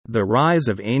The rise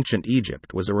of ancient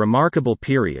Egypt was a remarkable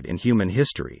period in human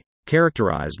history,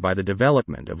 characterized by the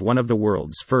development of one of the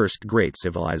world's first great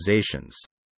civilizations.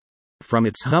 From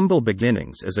its humble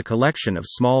beginnings as a collection of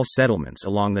small settlements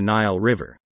along the Nile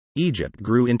River, Egypt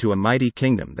grew into a mighty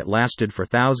kingdom that lasted for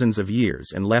thousands of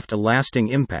years and left a lasting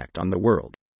impact on the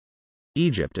world.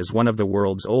 Egypt is one of the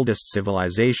world's oldest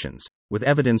civilizations, with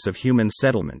evidence of human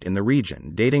settlement in the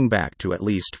region dating back to at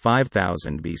least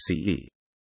 5000 BCE.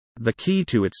 The key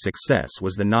to its success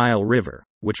was the Nile River,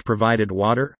 which provided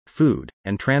water, food,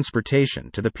 and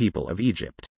transportation to the people of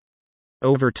Egypt.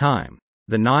 Over time,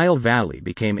 the Nile Valley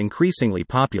became increasingly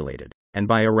populated, and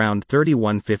by around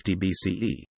 3150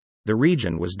 BCE, the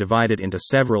region was divided into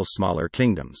several smaller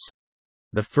kingdoms.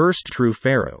 The first true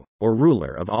pharaoh, or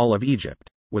ruler of all of Egypt,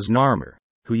 was Narmer,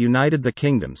 who united the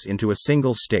kingdoms into a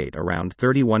single state around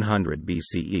 3100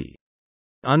 BCE.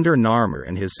 Under Narmer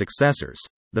and his successors,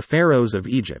 the pharaohs of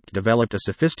Egypt developed a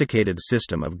sophisticated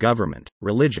system of government,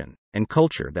 religion, and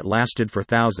culture that lasted for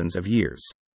thousands of years.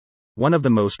 One of the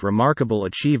most remarkable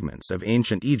achievements of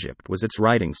ancient Egypt was its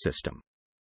writing system.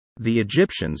 The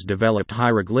Egyptians developed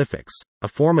hieroglyphics, a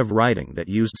form of writing that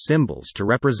used symbols to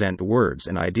represent words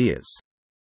and ideas.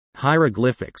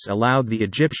 Hieroglyphics allowed the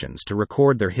Egyptians to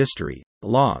record their history,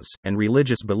 laws, and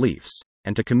religious beliefs,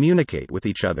 and to communicate with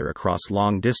each other across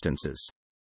long distances.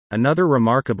 Another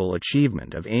remarkable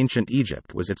achievement of ancient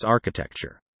Egypt was its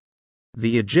architecture.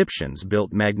 The Egyptians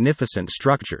built magnificent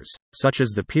structures, such as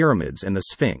the pyramids and the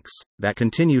Sphinx, that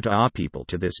continue to awe people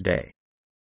to this day.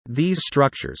 These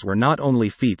structures were not only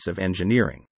feats of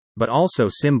engineering, but also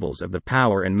symbols of the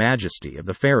power and majesty of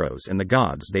the pharaohs and the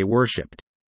gods they worshipped.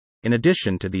 In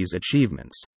addition to these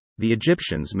achievements, the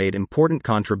Egyptians made important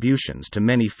contributions to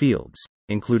many fields,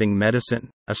 including medicine,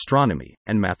 astronomy,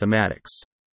 and mathematics.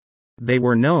 They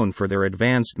were known for their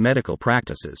advanced medical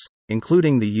practices,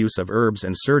 including the use of herbs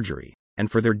and surgery, and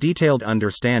for their detailed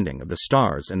understanding of the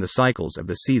stars and the cycles of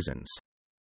the seasons.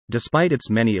 Despite its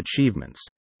many achievements,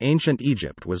 ancient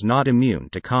Egypt was not immune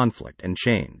to conflict and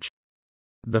change.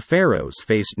 The pharaohs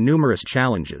faced numerous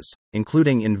challenges,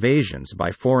 including invasions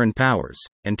by foreign powers,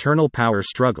 internal power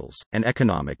struggles, and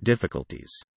economic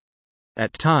difficulties.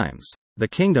 At times, the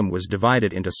kingdom was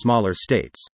divided into smaller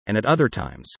states, and at other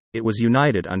times, it was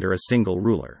united under a single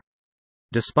ruler.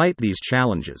 Despite these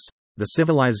challenges, the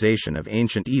civilization of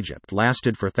ancient Egypt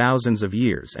lasted for thousands of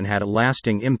years and had a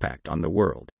lasting impact on the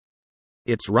world.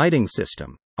 Its writing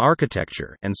system,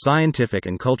 architecture, and scientific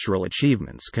and cultural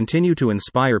achievements continue to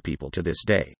inspire people to this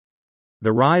day.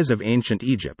 The rise of ancient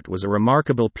Egypt was a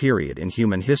remarkable period in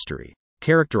human history,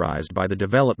 characterized by the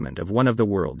development of one of the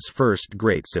world's first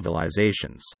great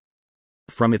civilizations.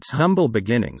 From its humble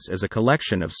beginnings as a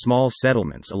collection of small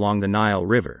settlements along the Nile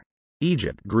River,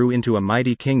 Egypt grew into a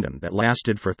mighty kingdom that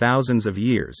lasted for thousands of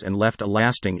years and left a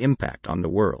lasting impact on the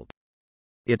world.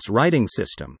 Its writing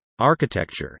system,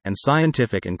 architecture, and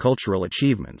scientific and cultural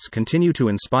achievements continue to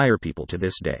inspire people to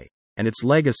this day, and its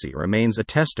legacy remains a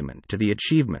testament to the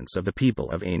achievements of the people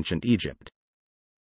of ancient Egypt.